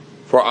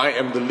For I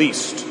am the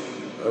least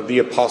of the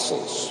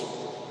apostles,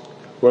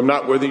 who am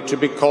not worthy to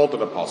be called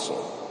an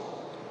apostle,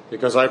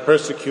 because I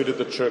persecuted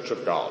the church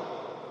of God.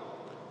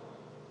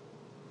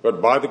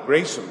 But by the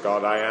grace of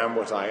God I am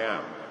what I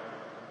am,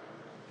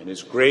 and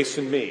his grace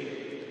in me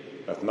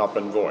hath not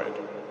been void.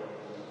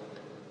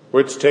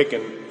 Words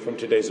taken from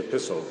today's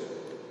epistle,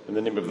 in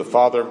the name of the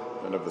Father,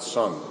 and of the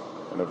Son,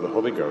 and of the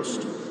Holy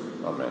Ghost.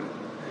 Amen.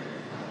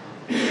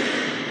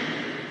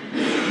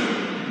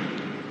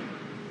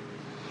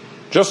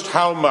 Just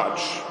how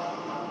much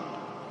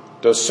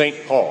does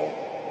St. Paul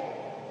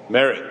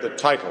merit the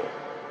title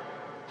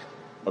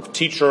of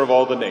teacher of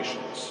all the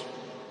nations?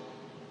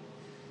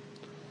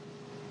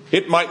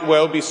 It might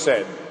well be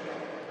said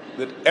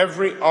that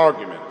every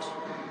argument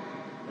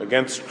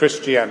against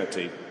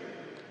Christianity,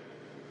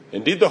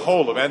 indeed the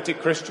whole of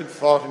anti-Christian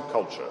thought and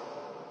culture,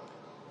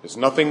 is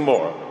nothing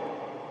more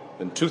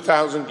than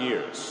 2,000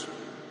 years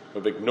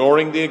of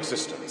ignoring the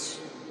existence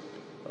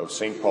of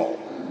St. Paul.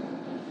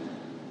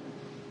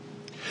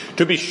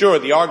 To be sure,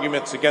 the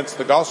arguments against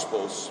the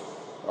Gospels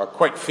are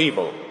quite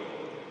feeble,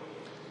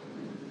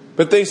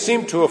 but they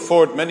seem to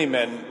afford many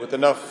men with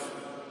enough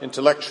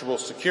intellectual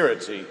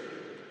security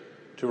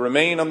to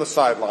remain on the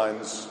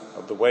sidelines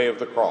of the way of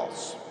the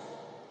cross.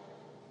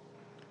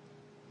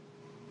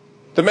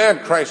 The man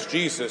Christ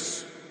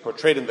Jesus,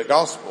 portrayed in the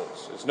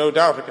Gospels, is no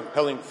doubt a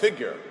compelling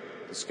figure,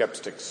 the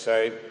skeptics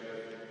say,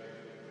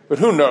 but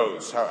who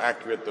knows how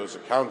accurate those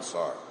accounts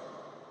are?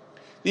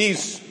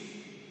 These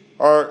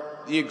are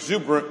the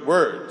exuberant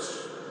words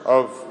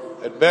of,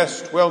 at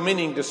best,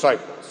 well-meaning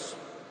disciples,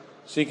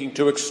 seeking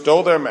to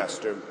extol their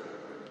master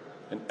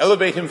and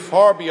elevate him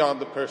far beyond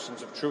the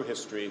persons of true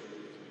history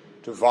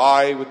to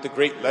vie with the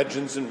great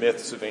legends and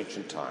myths of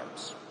ancient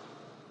times.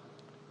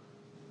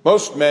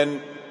 Most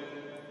men,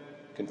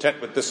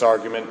 content with this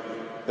argument,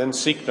 then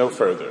seek no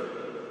further.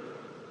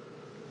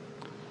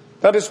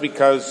 That is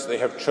because they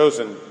have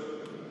chosen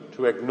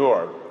to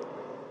ignore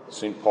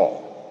St.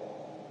 Paul.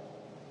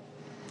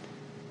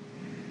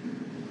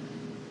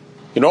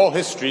 In all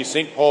history,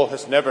 St. Paul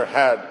has never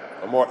had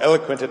a more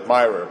eloquent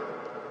admirer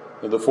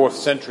than the 4th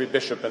century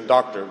bishop and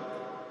doctor,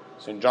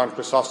 St. John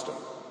Chrysostom.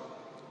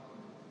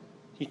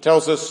 He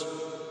tells us,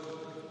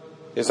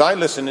 as I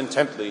listen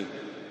intently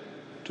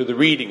to the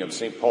reading of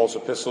St. Paul's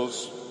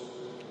epistles,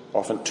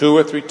 often 2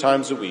 or 3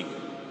 times a week,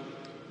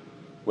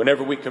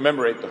 whenever we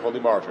commemorate the holy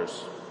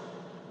martyrs,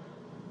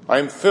 I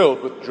am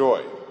filled with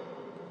joy,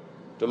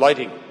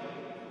 delighting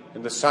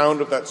in the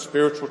sound of that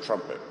spiritual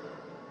trumpet.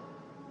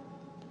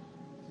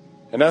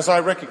 And as I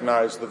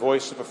recognize the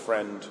voice of a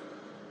friend,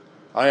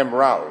 I am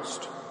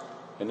roused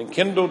and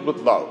enkindled with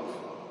love,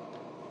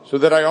 so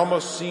that I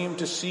almost seem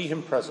to see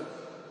him present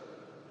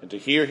and to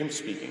hear him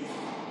speaking.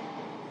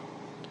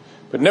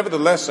 But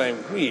nevertheless I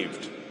am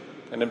grieved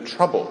and am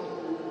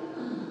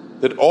troubled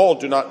that all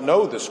do not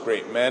know this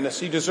great man as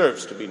he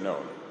deserves to be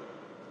known.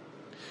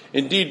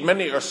 Indeed,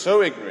 many are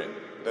so ignorant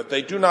that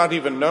they do not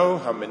even know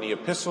how many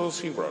epistles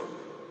he wrote.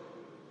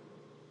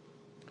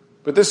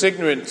 But this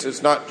ignorance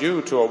is not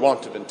due to a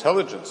want of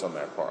intelligence on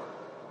their part,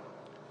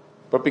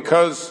 but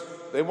because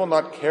they will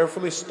not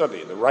carefully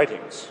study the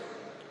writings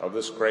of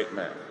this great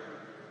man.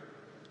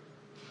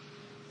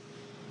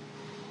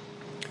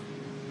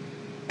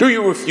 Do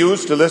you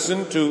refuse to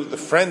listen to the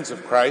friends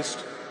of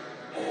Christ?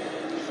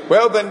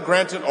 Well, then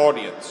grant an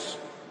audience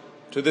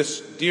to this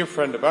dear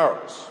friend of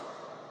ours,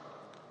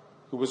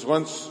 who was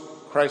once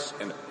Christ's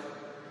enemy.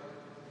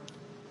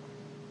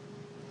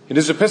 In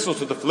his epistle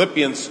to the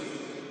Philippians,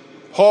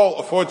 Paul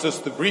affords us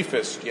the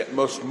briefest yet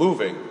most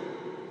moving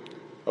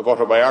of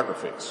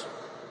autobiographies.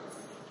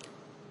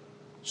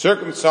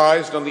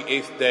 Circumcised on the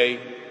 8th day,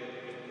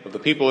 of the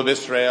people of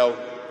Israel,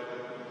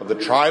 of the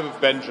tribe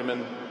of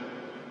Benjamin,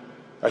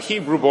 a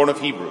Hebrew born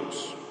of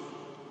Hebrews,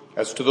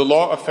 as to the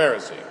law a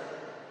Pharisee,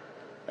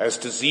 as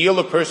to zeal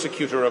a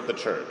persecutor of the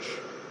church,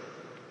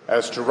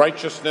 as to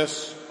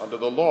righteousness under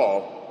the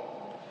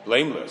law,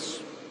 blameless.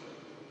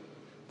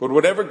 But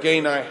whatever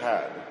gain I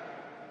had,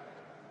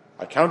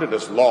 I count it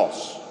as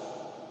loss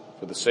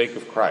for the sake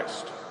of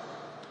Christ.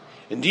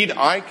 Indeed,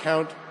 I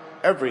count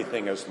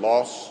everything as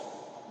loss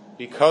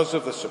because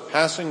of the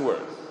surpassing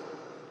worth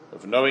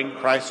of knowing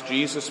Christ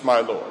Jesus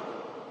my Lord.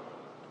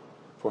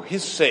 For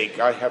his sake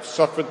I have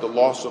suffered the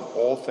loss of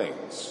all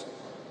things,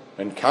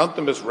 and count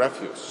them as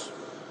refuse,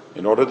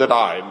 in order that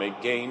I may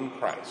gain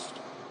Christ.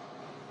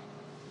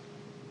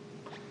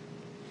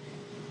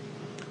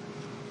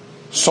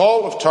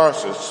 Saul of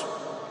Tarsus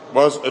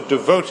was a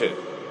devoted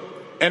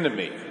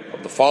enemy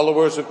of the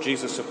followers of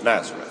Jesus of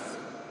Nazareth.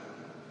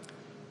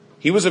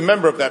 He was a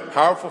member of that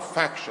powerful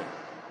faction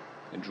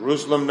in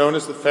Jerusalem known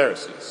as the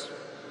Pharisees.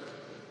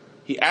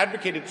 He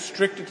advocated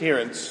strict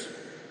adherence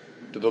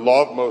to the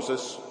law of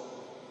Moses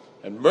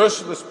and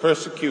merciless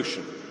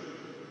persecution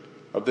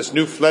of this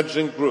new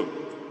fledgling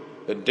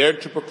group that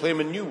dared to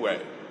proclaim a new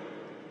way,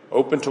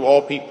 open to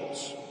all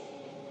peoples.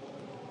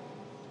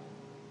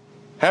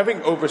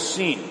 Having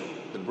overseen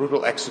the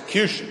brutal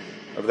execution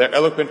of their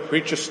eloquent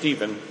preacher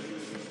Stephen,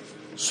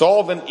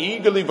 Saul then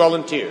eagerly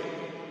volunteered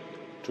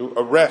to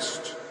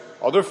arrest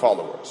other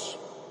followers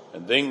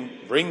and then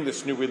bring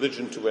this new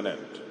religion to an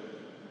end.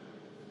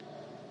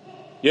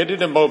 Yet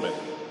in a moment,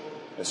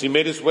 as he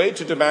made his way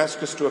to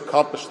Damascus to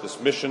accomplish this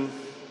mission,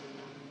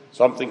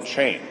 something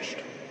changed.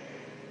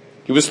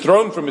 He was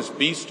thrown from his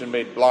beast and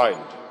made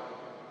blind.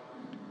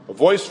 A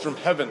voice from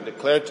heaven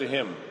declared to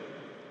him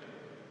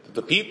that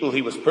the people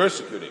he was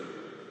persecuting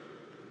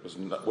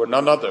were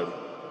none other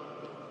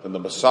than the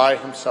Messiah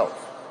himself,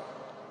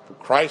 for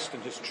Christ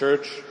and his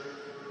church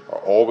are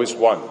always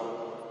one.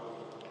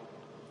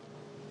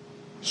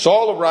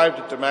 Saul arrived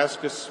at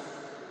Damascus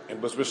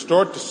and was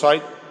restored to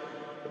sight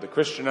by the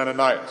Christian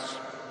Ananias.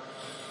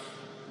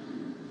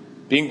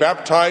 Being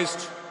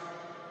baptized,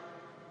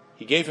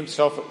 he gave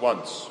himself at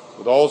once,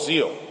 with all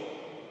zeal,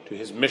 to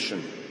his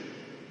mission,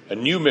 a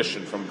new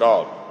mission from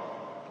God,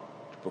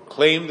 to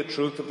proclaim the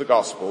truth of the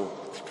gospel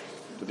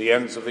to the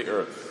ends of the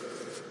earth.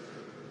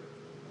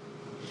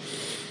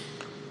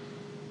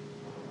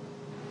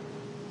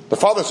 The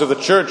fathers of the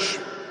church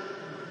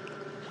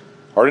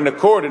are in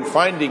accord in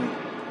finding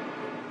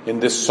in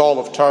this Saul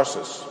of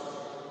Tarsus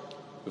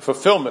the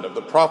fulfillment of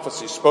the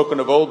prophecy spoken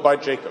of old by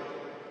Jacob.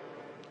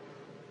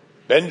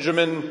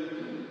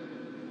 Benjamin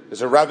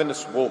is a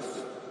ravenous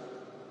wolf,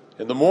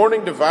 in the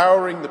morning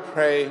devouring the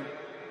prey,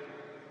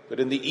 but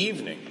in the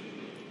evening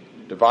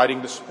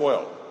dividing the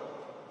spoil.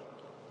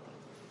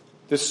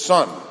 This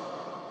son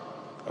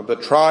of the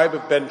tribe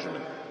of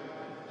Benjamin,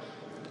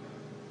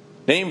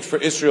 named for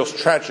Israel's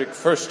tragic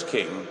first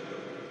king,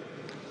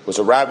 was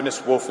a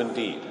ravenous wolf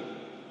indeed.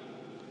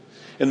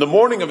 In the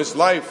morning of his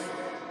life,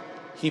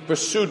 he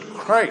pursued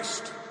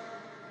Christ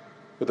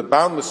with a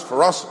boundless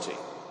ferocity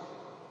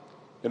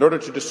in order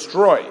to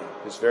destroy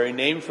his very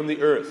name from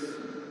the earth.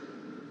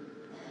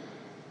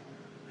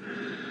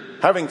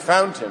 Having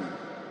found him,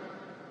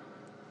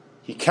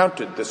 he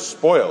counted this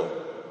spoil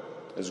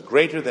as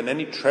greater than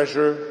any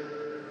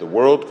treasure the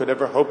world could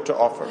ever hope to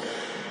offer.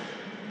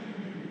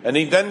 And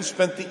he then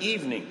spent the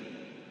evening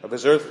of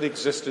his earthly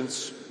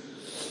existence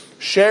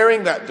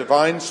sharing that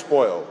divine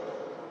spoil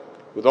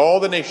with all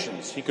the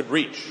nations he could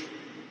reach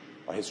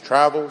by his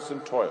travels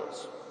and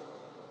toils.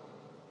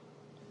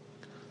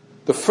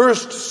 The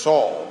first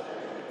Saul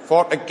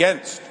fought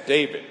against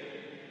David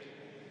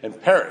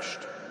and perished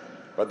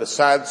by the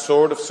sad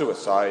sword of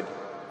suicide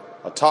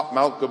atop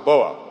Mount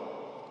Gilboa,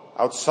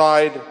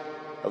 outside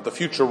of the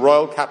future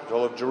royal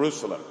capital of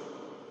Jerusalem.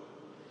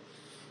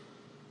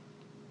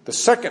 The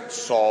second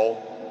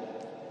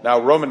Saul, now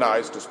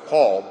Romanized as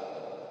Paul,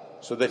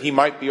 so that he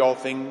might be all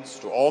things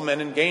to all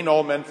men and gain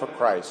all men for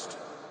Christ,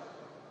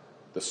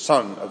 the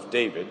son of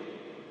David,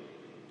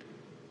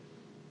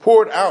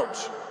 poured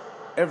out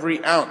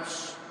every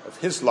ounce of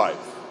his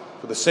life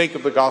for the sake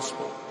of the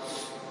gospel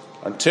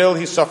until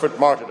he suffered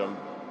martyrdom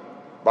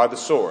by the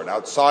sword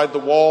outside the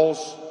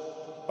walls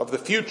of the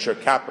future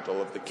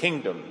capital of the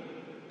kingdom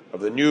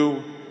of the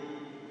New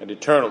and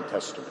Eternal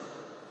Testament.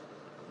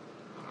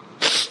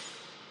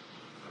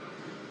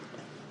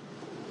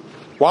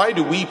 Why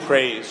do we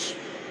praise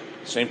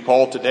St.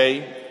 Paul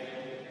today?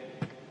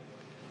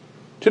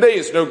 Today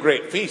is no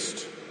great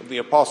feast of the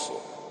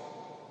apostle,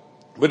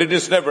 but it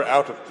is never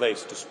out of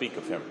place to speak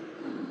of him.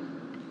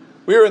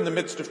 We are in the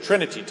midst of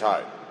Trinity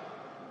Tide,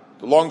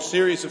 the long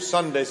series of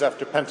Sundays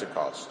after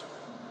Pentecost.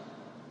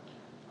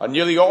 On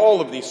nearly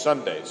all of these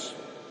Sundays,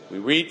 we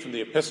read from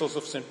the epistles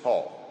of St.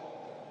 Paul.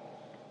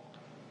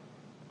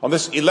 On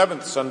this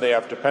 11th Sunday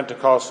after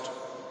Pentecost,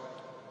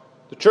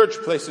 the Church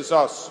places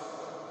us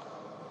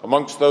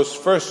amongst those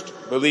first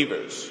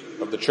believers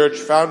of the Church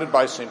founded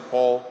by St.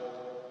 Paul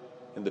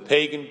in the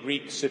pagan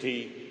Greek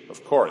city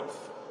of Corinth.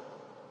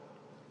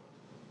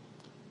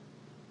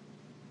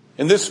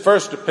 In this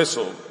first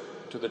epistle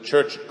to the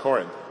Church at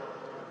Corinth,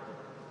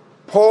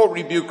 Paul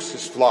rebukes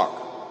his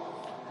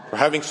flock for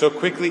having so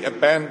quickly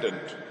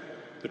abandoned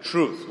the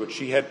truth which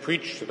he had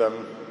preached to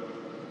them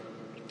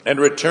and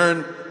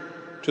returned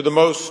to the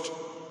most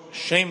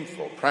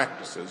shameful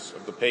practices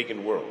of the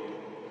pagan world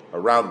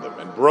around them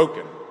and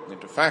broken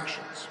into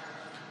factions.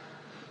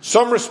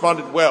 Some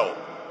responded well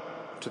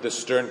to this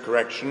stern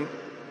correction,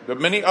 but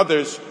many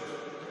others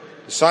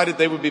decided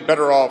they would be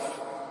better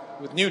off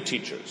with new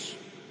teachers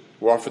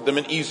who offered them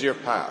an easier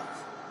path.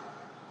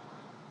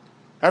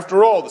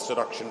 After all, the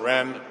seduction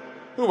ran,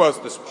 who was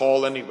this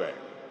Paul anyway?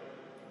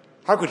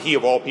 How could he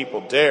of all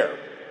people dare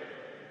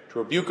to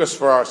rebuke us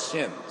for our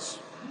sins?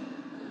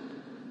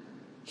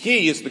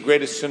 He is the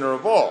greatest sinner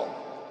of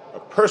all, a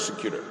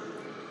persecutor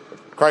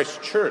of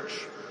Christ's church.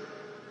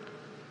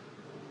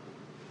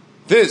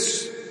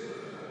 This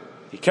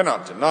he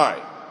cannot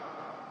deny.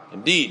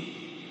 Indeed,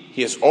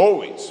 he has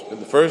always been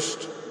the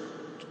first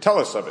to tell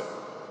us of it.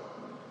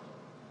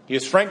 He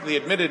has frankly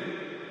admitted,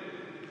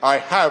 I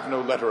have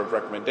no letter of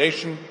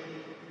recommendation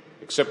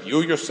except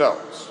you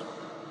yourselves.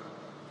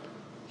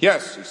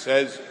 Yes, he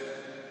says,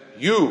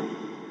 you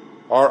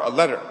are a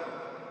letter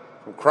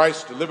from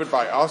Christ delivered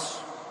by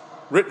us,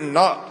 written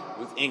not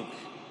with ink,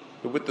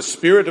 but with the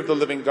Spirit of the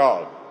living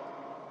God,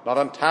 not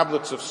on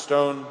tablets of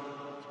stone,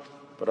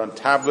 but on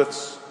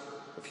tablets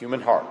of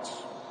human hearts.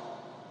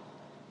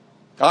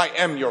 I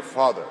am your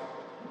father,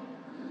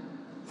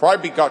 for I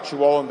begot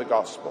you all in the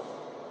gospel.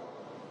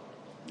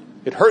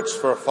 It hurts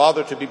for a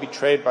father to be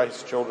betrayed by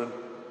his children,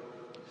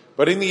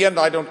 but in the end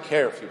I don't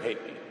care if you hate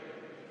me,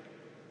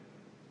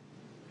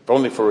 if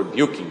only for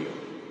rebuking you,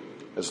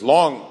 as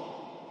long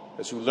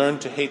as you learn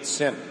to hate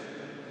sin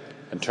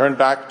and turn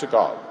back to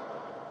God.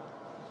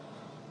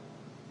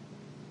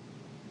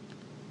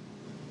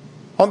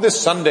 On this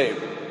Sunday,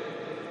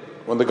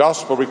 when the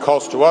gospel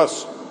recalls to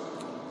us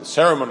the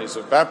ceremonies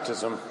of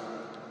baptism,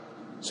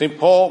 St.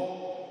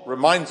 Paul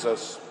reminds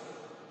us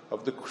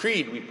of the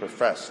creed we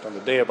professed on the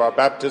day of our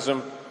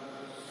baptism,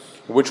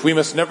 which we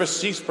must never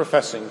cease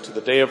professing to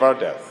the day of our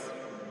death.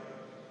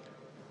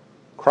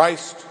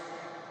 Christ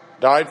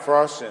died for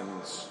our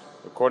sins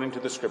according to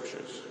the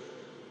Scriptures.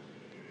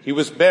 He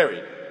was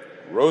buried,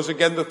 rose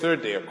again the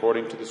third day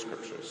according to the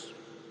Scriptures.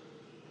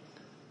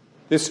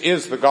 This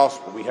is the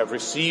gospel we have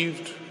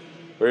received,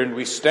 wherein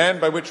we stand,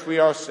 by which we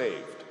are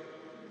saved,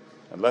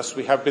 unless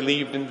we have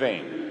believed in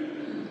vain.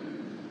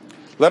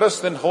 Let us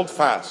then hold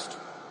fast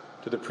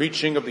to the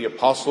preaching of the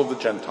apostle of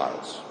the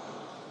Gentiles,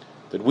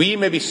 that we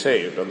may be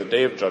saved on the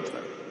day of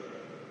judgment.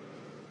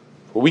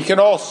 For we can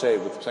all say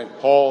with St.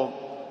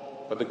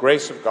 Paul, by the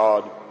grace of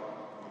God,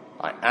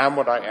 I am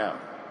what I am.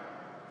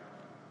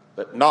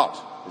 Let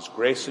not his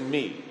grace in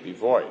me be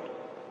void.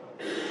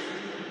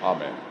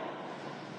 Amen.